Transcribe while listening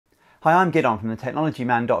Hi, I'm Gidon from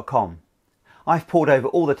thetechnologyman.com. I've pored over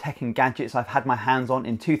all the tech and gadgets I've had my hands on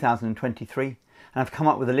in 2023 and I've come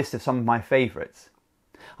up with a list of some of my favourites.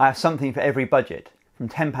 I have something for every budget, from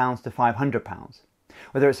 £10 to £500.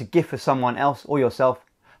 Whether it's a gift for someone else or yourself,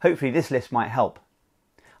 hopefully this list might help.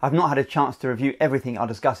 I've not had a chance to review everything I'll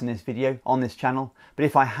discuss in this video on this channel, but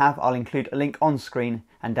if I have, I'll include a link on screen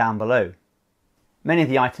and down below. Many of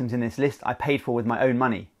the items in this list I paid for with my own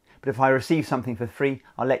money, but if I receive something for free,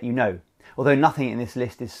 I'll let you know. Although nothing in this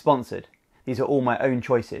list is sponsored, these are all my own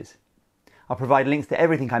choices. I'll provide links to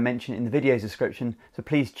everything I mention in the video's description, so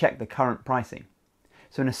please check the current pricing.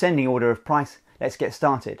 So in ascending order of price, let's get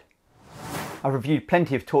started. I've reviewed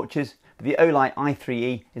plenty of torches, but the Olight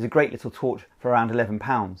i3E is a great little torch for around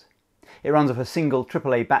 £11. It runs off a single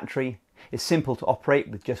AAA battery, is simple to operate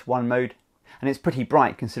with just one mode, and it's pretty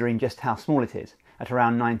bright considering just how small it is, at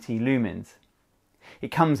around 90 lumens.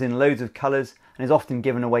 It comes in loads of colours and is often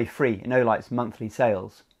given away free in Olight's monthly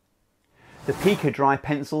sales. The Pica Dry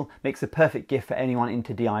pencil makes the perfect gift for anyone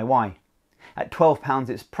into DIY. At £12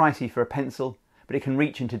 it's pricey for a pencil, but it can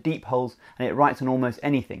reach into deep holes and it writes on almost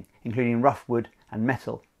anything, including rough wood and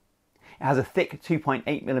metal. It has a thick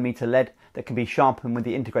 2.8mm lead that can be sharpened with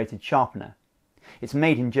the integrated sharpener. It's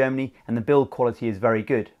made in Germany and the build quality is very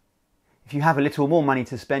good. If you have a little more money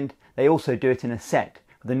to spend, they also do it in a set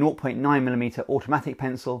with a 0.9mm automatic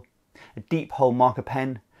pencil, a deep hole marker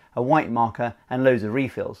pen, a white marker and loads of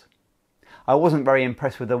refills. I wasn't very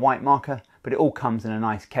impressed with the white marker, but it all comes in a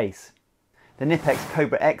nice case. The Knipex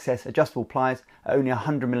Cobra XS adjustable pliers are only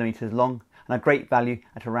 100mm long and are great value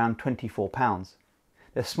at around £24.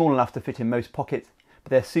 They're small enough to fit in most pockets,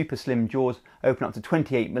 but their super slim jaws open up to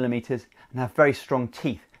 28mm and have very strong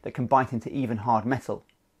teeth that can bite into even hard metal.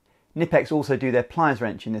 Knipex also do their pliers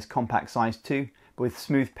wrench in this compact size too, but with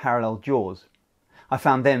smooth parallel jaws. I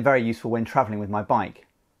found them very useful when travelling with my bike.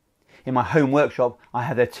 In my home workshop I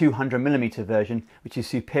have their 200mm version, which is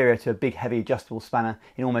superior to a big heavy adjustable spanner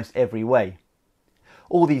in almost every way.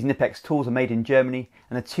 All these Knipex tools are made in Germany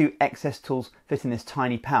and the two XS tools fit in this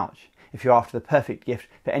tiny pouch if you're after the perfect gift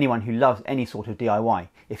for anyone who loves any sort of DIY,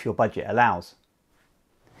 if your budget allows.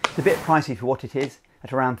 It's a bit pricey for what it is,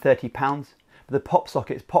 at around £30, but the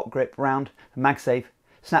PopSocket's PopGrip round from Magsafe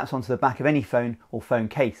snaps onto the back of any phone or phone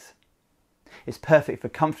case. It's perfect for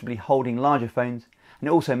comfortably holding larger phones, and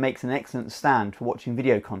it also makes an excellent stand for watching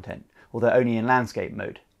video content, although only in landscape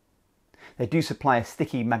mode. They do supply a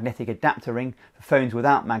sticky magnetic adapter ring for phones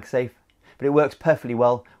without Magsafe, but it works perfectly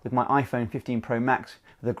well with my iPhone 15 Pro Max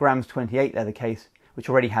with a grams 28 leather case, which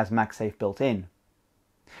already has Magsafe built in.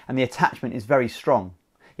 And the attachment is very strong,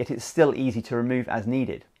 yet it's still easy to remove as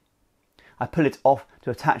needed. I pull it off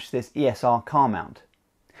to attach to this ESR car mount.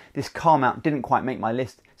 This car mount didn't quite make my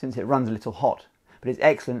list since it runs a little hot, but it's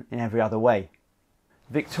excellent in every other way.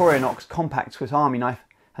 The Victorinox Compact Swiss Army knife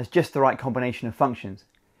has just the right combination of functions,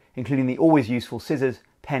 including the always useful scissors,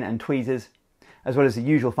 pen and tweezers, as well as the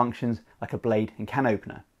usual functions like a blade and can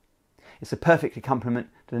opener. It's a perfect accompaniment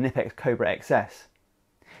to the Knipex Cobra XS.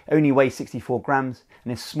 It only weighs 64 grams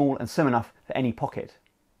and is small and slim enough for any pocket.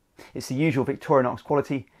 It's the usual Victorinox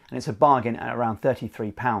quality and it's a bargain at around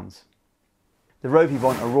 £33. The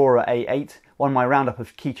RovyVon Auorora A8 won my roundup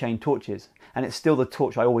of keychain torches, and it's still the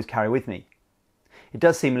torch I always carry with me. It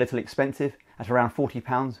does seem a little expensive at around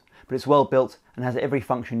 £40, but it's well built and has every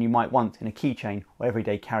function you might want in a keychain or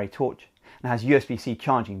everyday carry torch, and has USB-C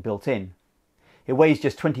charging built in. It weighs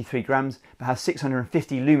just 23 grams but has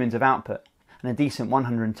 650 lumens of output and a decent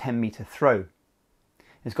 110 metre throw.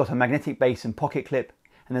 It's got a magnetic base and pocket clip,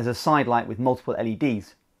 and there's a side light with multiple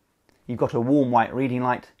LEDs. You've got a warm white reading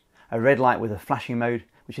light, a red light with a flashing mode,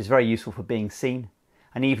 which is very useful for being seen,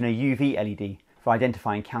 and even a UV LED for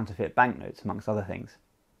identifying counterfeit banknotes, amongst other things.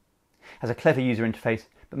 It has a clever user interface,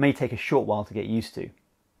 but may take a short while to get used to.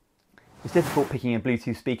 It's difficult picking a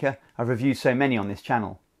Bluetooth speaker. I've reviewed so many on this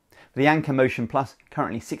channel. But the Anker Motion Plus,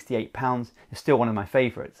 currently £68, is still one of my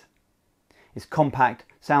favourites. It's compact,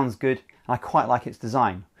 sounds good, and I quite like its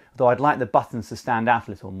design, although I'd like the buttons to stand out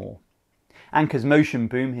a little more. Anker's Motion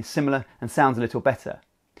Boom is similar and sounds a little better,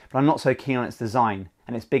 but I'm not so keen on its design,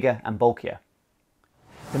 and it's bigger and bulkier.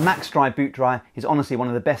 The MaxxDry boot dryer is honestly one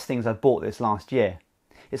of the best things I've bought this last year.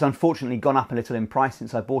 It's unfortunately gone up a little in price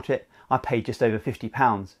since I bought it. I paid just over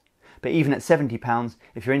 £50. But even at £70,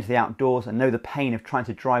 if you're into the outdoors and know the pain of trying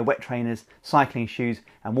to dry wet trainers, cycling shoes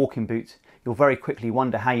and walking boots, you'll very quickly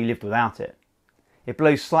wonder how you lived without it. It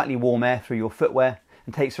blows slightly warm air through your footwear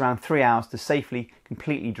and takes around 3 hours to safely,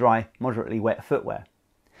 completely dry, moderately wet footwear.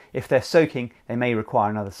 If they're soaking, they may require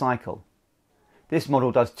another cycle. This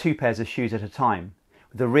model does 2 pairs of shoes at a time,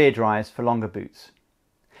 with the rear dryers for longer boots.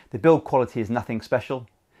 The build quality is nothing special,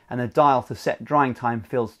 and the dial to set drying time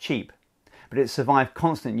feels cheap, but it's survived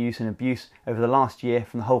constant use and abuse over the last year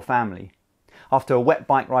from the whole family. After a wet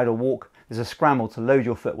bike ride or walk, there's a scramble to load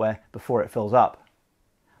your footwear before it fills up.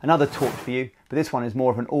 Another torch for you, but this one is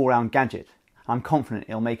more of an all-round gadget. I'm confident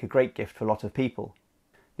it'll make a great gift for a lot of people.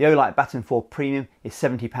 The Olight Baton 4 Premium is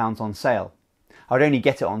 £70 on sale. I would only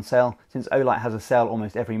get it on sale since Olight has a sale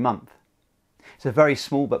almost every month. It's a very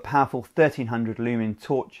small but powerful 1300 lumen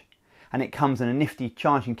torch, and it comes in a nifty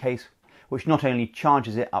charging case which not only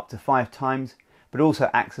charges it up to 5 times, but also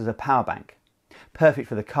acts as a power bank. Perfect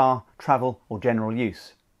for the car, travel or general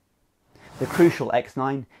use. The crucial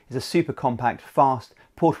X9 is a super compact, fast,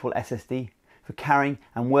 portable SSD for carrying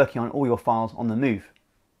and working on all your files on the move.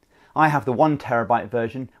 I have the 1TB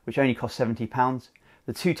version, which only costs £70.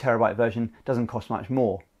 The 2TB version doesn't cost much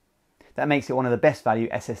more. That makes it one of the best value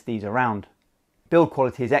SSDs around. Build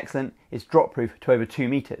quality is excellent, it's drop proof to over 2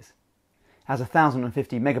 meters. It has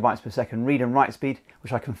 1050 megabytes per second read and write speed,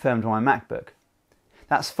 which I confirmed on my MacBook.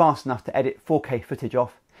 That's fast enough to edit 4K footage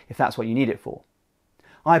off, if that's what you need it for.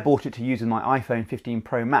 I bought it to use with my iPhone 15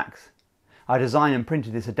 Pro Max. I designed and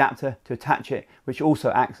printed this adapter to attach it, which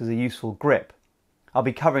also acts as a useful grip. I'll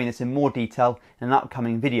be covering this in more detail in an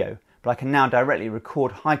upcoming video, but I can now directly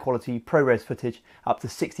record high quality ProRes footage up to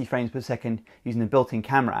 60 frames per second using the built-in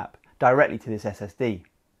camera app directly to this SSD.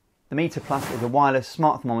 The Meter Plus is a wireless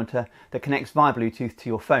smart thermometer that connects via Bluetooth to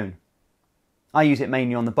your phone. I use it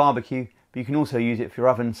mainly on the barbecue, but you can also use it for your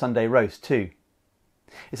oven Sunday roast too.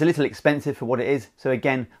 It's a little expensive for what it is, so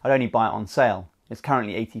again I'd only buy it on sale. It's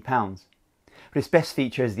currently £80. But its best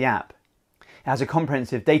feature is the app. It has a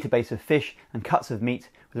comprehensive database of fish and cuts of meat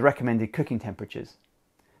with recommended cooking temperatures.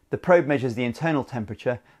 The probe measures the internal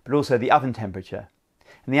temperature but also the oven temperature,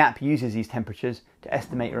 and the app uses these temperatures to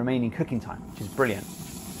estimate remaining cooking time, which is brilliant.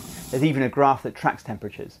 There's even a graph that tracks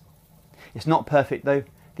temperatures. It's not perfect though.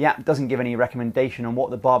 The app doesn't give any recommendation on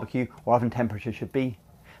what the barbecue or oven temperature should be,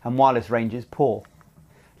 and wireless range is poor.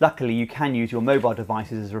 Luckily you can use your mobile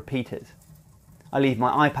devices as repeaters. I leave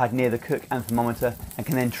my iPad near the cook and thermometer and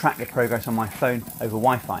can then track the progress on my phone over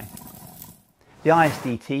Wi-Fi. The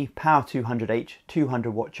ISDT Power 200H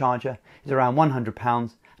 200 watt charger is around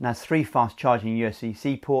 £100 and has 3 fast charging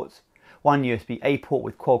USB-C ports, 1 USB-A port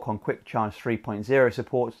with Qualcomm Quick Charge 3.0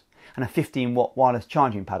 supports, and a 15 watt wireless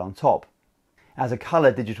charging pad on top. It has a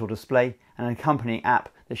colour digital display and an accompanying app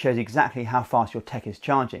that shows exactly how fast your tech is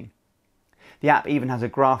charging. The app even has a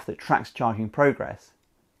graph that tracks charging progress.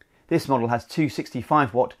 This model has 2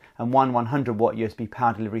 65 watt and 1 100 watt USB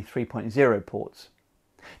Power Delivery 3.0 ports.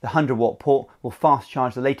 The 100 watt port will fast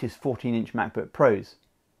charge the latest 14-inch MacBook Pros.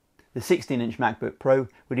 The 16-inch MacBook Pro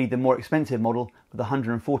would need the more expensive model with the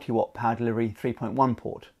 140 watt Power Delivery 3.1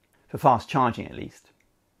 port, for fast charging at least.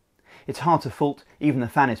 It's hard to fault, even the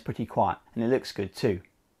fan is pretty quiet and it looks good too.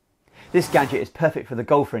 This gadget is perfect for the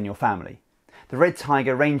golfer in your family. The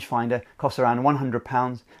RedTiger RangeFinder costs around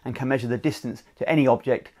 £100 and can measure the distance to any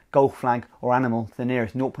object, golf flag or animal to the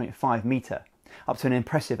nearest 0.5 metre, up to an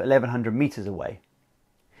impressive 1100 metres away.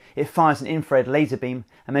 It fires an infrared laser beam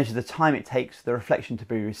and measures the time it takes for the reflection to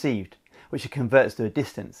be received, which it converts to a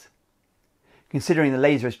distance. Considering the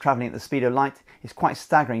laser is travelling at the speed of light, it's quite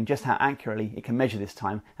staggering just how accurately it can measure this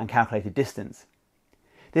time and calculate a distance.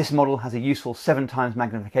 This model has a useful 7 times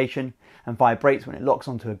magnification and vibrates when it locks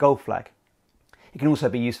onto a golf flag. It can also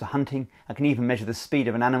be used for hunting and can even measure the speed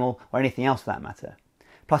of an animal or anything else for that matter.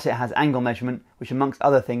 Plus it has angle measurement, which amongst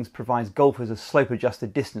other things provides golfers a slope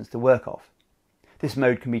adjusted distance to work off. This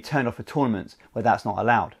mode can be turned off for tournaments where that's not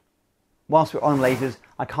allowed. Whilst we're on lasers,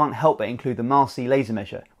 I can't help but include the Mileseey laser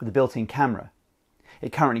measure with the built-in camera.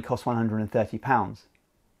 It currently costs £130.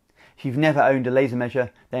 If you've never owned a laser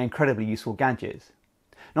measure, they're incredibly useful gadgets.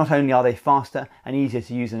 Not only are they faster and easier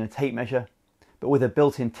to use than a tape measure, but with a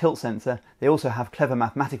built-in tilt sensor, they also have clever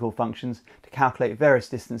mathematical functions to calculate various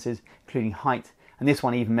distances, including height, and this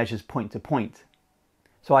one even measures point to point.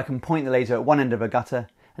 So I can point the laser at one end of a gutter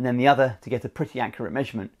and then the other to get a pretty accurate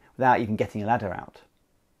measurement without even getting a ladder out.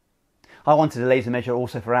 I wanted a laser measure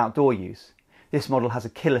also for outdoor use. This model has a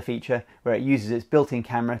killer feature where it uses its built-in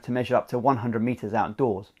camera to measure up to 100 metres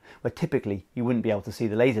outdoors, where typically you wouldn't be able to see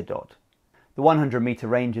the laser dot. The 100 metre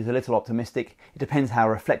range is a little optimistic, it depends how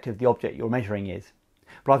reflective the object you're measuring is,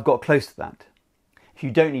 but I've got close to that. If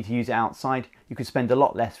you don't need to use it outside, you could spend a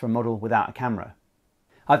lot less for a model without a camera.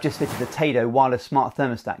 I've just fitted the Tado wireless smart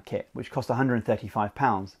thermostat kit, which cost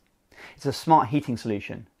 £135. It's a smart heating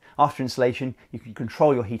solution. After installation, you can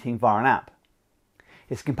control your heating via an app.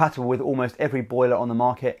 It's compatible with almost every boiler on the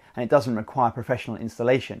market and it doesn't require professional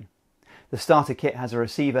installation. The starter kit has a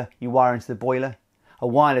receiver you wire into the boiler, a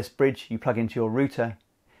wireless bridge you plug into your router,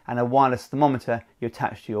 and a wireless thermometer you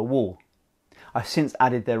attach to your wall. I've since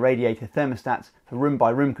added the radiator thermostats for room by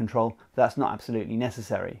room control, but that's not absolutely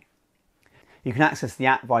necessary. You can access the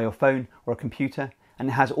app via your phone or a computer, and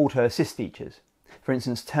it has auto assist features. For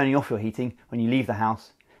instance, turning off your heating when you leave the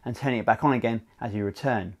house and turning it back on again as you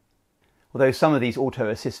return. Although some of these auto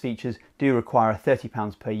assist features do require a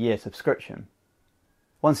 £30 per year subscription.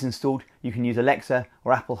 Once installed, you can use Alexa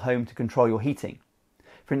or Apple Home to control your heating.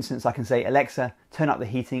 For instance, I can say, Alexa, turn up the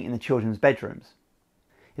heating in the children's bedrooms.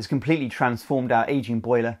 It's completely transformed our aging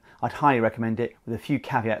boiler. I'd highly recommend it, with a few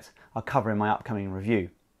caveats I'll cover in my upcoming review.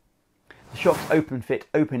 The Shokz OpenFit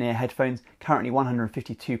open-ear headphones, currently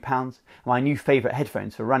 £152, are my new favourite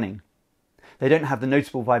headphones for running. They don't have the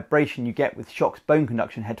noticeable vibration you get with Shokz bone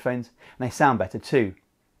conduction headphones, and they sound better too.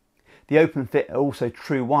 The OpenFit are also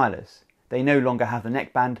true wireless. They no longer have the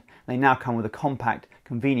neckband, and they now come with a compact,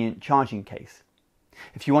 convenient charging case.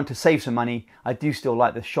 If you want to save some money, I do still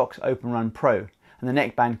like the Shokz OpenRun Pro, and the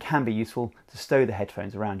neckband can be useful to stow the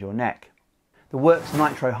headphones around your neck. The Worx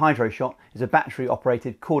Nitro Hydroshot is a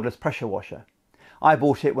battery-operated cordless pressure washer. I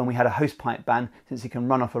bought it when we had a hosepipe ban, since it can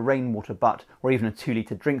run off a rainwater butt or even a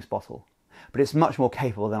 2-litre drinks bottle, but it's much more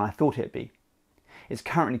capable than I thought it'd be. It's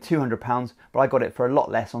currently £200, but I got it for a lot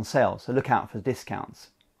less on sale, so look out for discounts.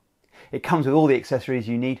 It comes with all the accessories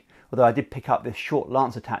you need, although I did pick up this short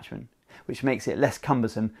lance attachment, which makes it less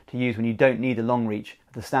cumbersome to use when you don't need the long reach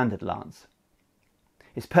of the standard lance.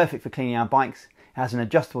 It's perfect for cleaning our bikes. It has an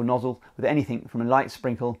adjustable nozzle with anything from a light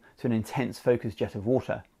sprinkle to an intense focused jet of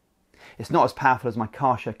water. It's not as powerful as my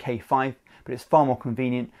Karcher K5, but it's far more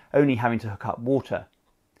convenient, only having to hook up water.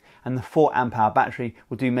 And the 4 amp hour battery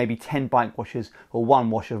will do maybe 10 bike washes or 1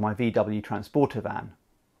 wash of my VW transporter van.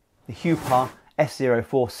 The Huepar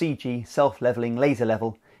S04CG self-leveling laser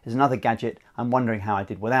level is another gadget I'm wondering how I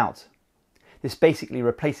did without. This basically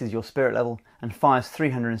replaces your spirit level and fires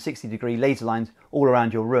 360-degree laser lines all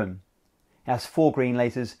around your room. It has 4 green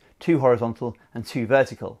lasers, 2 horizontal and 2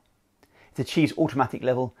 vertical. It achieves automatic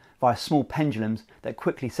level via small pendulums that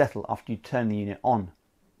quickly settle after you turn the unit on.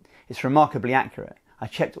 It's remarkably accurate. I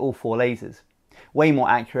checked all 4 lasers. Way more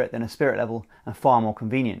accurate than a spirit level and far more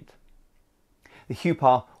convenient. The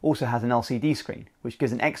Huepar also has an LCD screen, which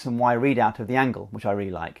gives an X and Y readout of the angle, which I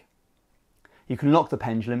really like. You can lock the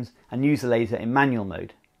pendulums and use the laser in manual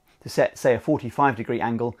mode to set, say, a 45-degree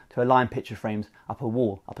angle to align picture frames up a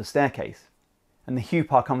wall, up a staircase. And the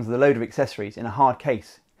Huepar comes with a load of accessories in a hard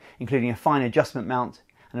case, including a fine adjustment mount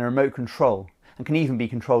and a remote control, and can even be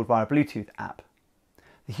controlled via a Bluetooth app.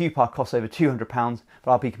 The Huepar costs over £200,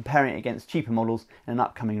 but I'll be comparing it against cheaper models in an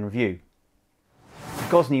upcoming review. The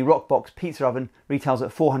Gozney Roccbox pizza oven retails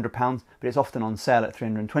at £400, but it's often on sale at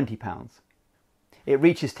 £320. It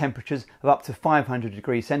reaches temperatures of up to 500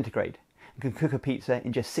 degrees centigrade and can cook a pizza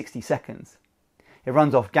in just 60 seconds. It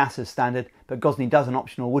runs off gas as standard, but Gozney does an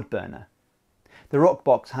optional wood burner. The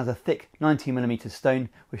Roccbox has a thick 90mm stone,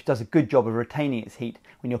 which does a good job of retaining its heat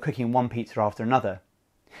when you're cooking one pizza after another.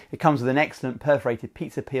 It comes with an excellent perforated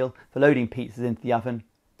pizza peel for loading pizzas into the oven,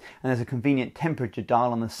 and there's a convenient temperature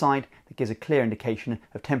dial on the side that gives a clear indication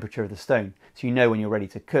of temperature of the stone, so you know when you're ready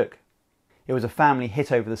to cook. It was a family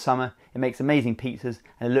hit over the summer. It makes amazing pizzas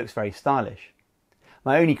and it looks very stylish.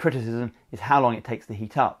 My only criticism is how long it takes to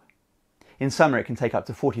heat up. In summer it can take up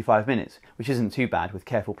to 45 minutes, which isn't too bad with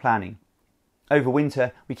careful planning. Over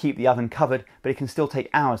winter we keep the oven covered, but it can still take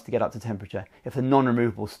hours to get up to temperature if the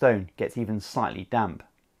non-removable stone gets even slightly damp.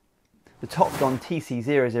 The TopDon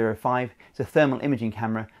TC005 is a thermal imaging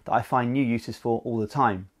camera that I find new uses for all the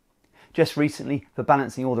time. Just recently for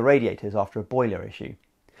balancing all the radiators after a boiler issue.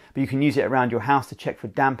 But you can use it around your house to check for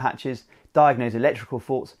damp patches, diagnose electrical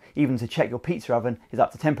faults, even to check your pizza oven is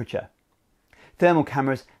up to temperature. Thermal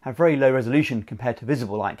cameras have very low resolution compared to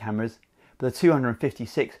visible light cameras, but the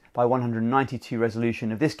 256 by 192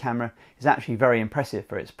 resolution of this camera is actually very impressive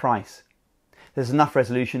for its price. There's enough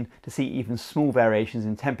resolution to see even small variations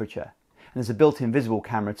in temperature, and there's a built-in visible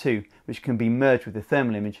camera too, which can be merged with the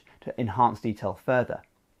thermal image to enhance detail further.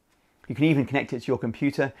 You can even connect it to your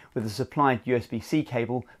computer with a supplied USB-C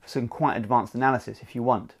cable for some quite advanced analysis if you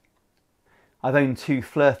want. I've owned 2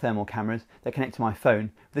 FLIR thermal cameras that connect to my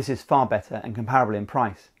phone, but this is far better and comparable in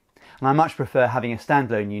price, and I much prefer having a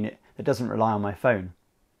standalone unit that doesn't rely on my phone.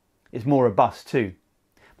 It's more robust too.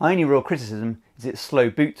 My only real criticism is its slow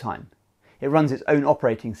boot time. It runs its own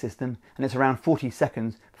operating system and it's around 40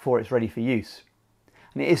 seconds before it's ready for use.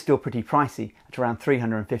 And it is still pretty pricey at around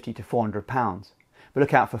 £350 to £400. But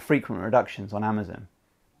look out for frequent reductions on Amazon.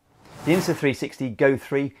 The Insta360 GO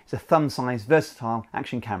 3 is a thumb-sized versatile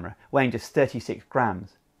action camera weighing just 36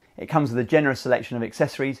 grams. It comes with a generous selection of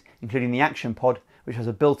accessories, including the action pod, which has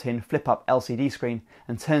a built-in flip-up LCD screen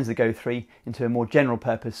and turns the Go 3 into a more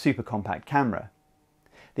general-purpose super compact camera.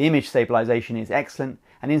 The image stabilisation is excellent,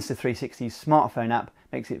 and Insta360's smartphone app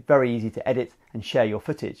makes it very easy to edit and share your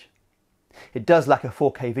footage. It does lack a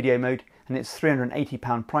 4K video mode, and its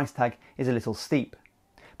 £380 price tag is a little steep,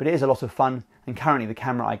 but it is a lot of fun and currently the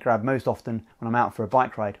camera I grab most often when I'm out for a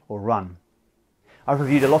bike ride or run. I've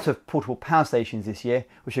reviewed a lot of portable power stations this year,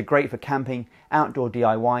 which are great for camping, outdoor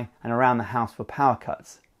DIY and around the house for power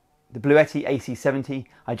cuts. The Bluetti AC70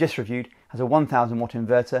 I just reviewed has a 1000 watt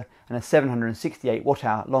inverter and a 768 watt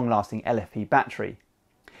hour long-lasting LFP battery.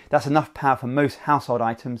 That's enough power for most household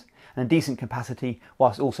items and a decent capacity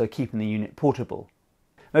whilst also keeping the unit portable.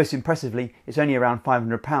 Most impressively, it's only around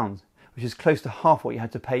 £500, which is close to half what you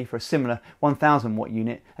had to pay for a similar 1000 watt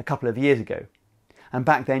unit a couple of years ago. And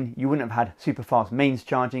back then you wouldn't have had super fast mains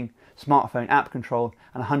charging, smartphone app control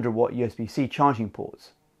and 100 watt USB-C charging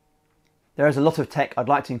ports. There is a lot of tech I'd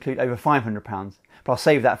like to include over £500, but I'll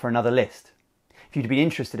save that for another list. If you'd be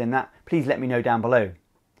interested in that, please let me know down below.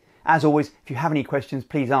 As always, if you have any questions,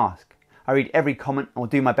 please ask. I read every comment and will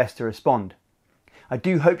do my best to respond. I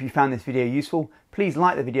do hope you found this video useful. Please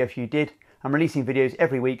like the video if you did. I'm releasing videos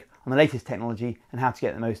every week on the latest technology and how to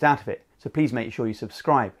get the most out of it, so please make sure you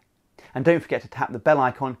subscribe. And don't forget to tap the bell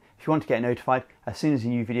icon if you want to get notified as soon as a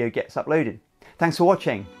new video gets uploaded. Thanks for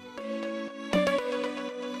watching.